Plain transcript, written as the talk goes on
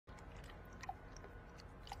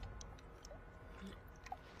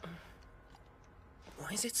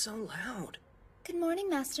Why is it so loud? Good morning,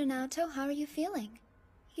 Master Naoto. How are you feeling?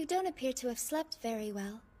 You don't appear to have slept very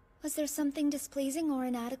well. Was there something displeasing or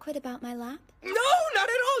inadequate about my lap? No, not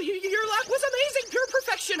at all! Your lap was amazing! Pure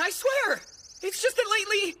perfection, I swear! It's just that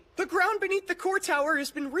lately, the ground beneath the core tower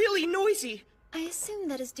has been really noisy. I assume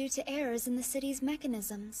that is due to errors in the city's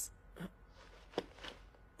mechanisms.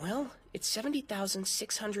 Well, it's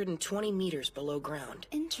 70,620 meters below ground.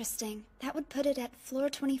 Interesting. That would put it at floor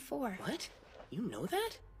 24. What? You know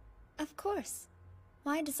that? Of course.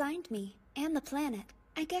 Why designed me, and the planet.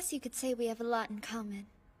 I guess you could say we have a lot in common.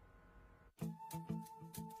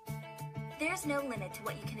 There's no limit to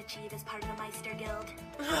what you can achieve as part of the Meister Guild.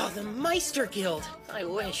 Oh, the Meister Guild! I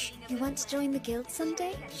wish. You want to join the guild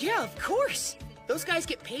someday? Yeah, of course! Those guys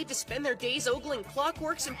get paid to spend their days ogling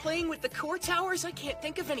ClockWorks and playing with the core towers. I can't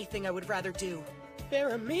think of anything I would rather do.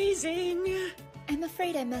 They're amazing! I'm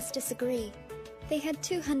afraid I must disagree. They had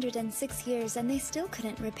 206 years and they still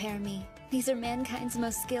couldn't repair me. These are mankind's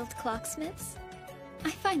most skilled clocksmiths?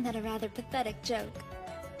 I find that a rather pathetic joke.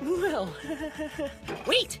 Well...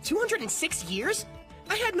 Wait! 206 years?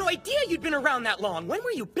 I had no idea you'd been around that long. When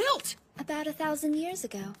were you built? About 1,000 years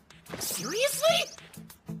ago. Seriously?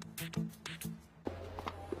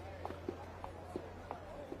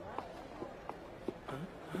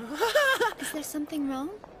 Is there something wrong?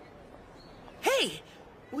 Hey!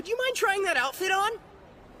 Would you mind trying that outfit on?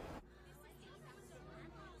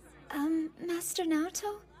 Master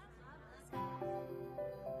Naoto?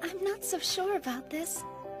 I'm not so sure about this.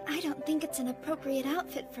 I don't think it's an appropriate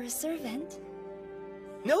outfit for a servant.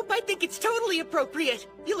 Nope, I think it's totally appropriate.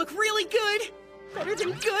 You look really good. Better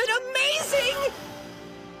than good, amazing!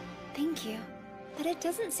 Thank you. But it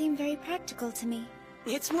doesn't seem very practical to me.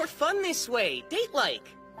 It's more fun this way, date-like.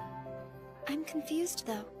 I'm confused,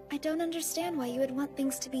 though. I don't understand why you would want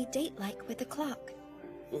things to be date-like with a clock.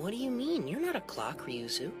 What do you mean? You're not a clock,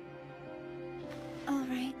 RyuZu. All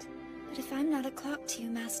right. But if I'm not a clock to you,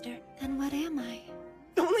 Master, then what am I?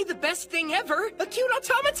 Only the best thing ever! A cute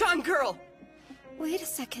automaton girl! Wait a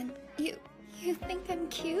second. You think I'm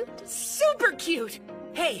cute? Super cute!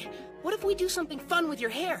 Hey, what if we do something fun with your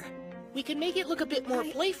hair? We could make it look a bit more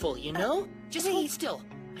playful, you know? Just hold still.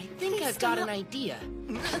 I think I've got an idea.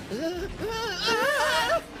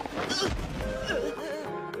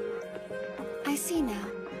 I see now.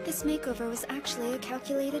 This makeover was actually a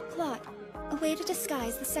calculated plot. A way to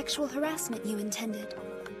disguise the sexual harassment you intended.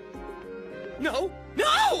 No!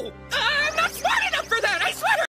 No! I'm not smart enough for that, I swear!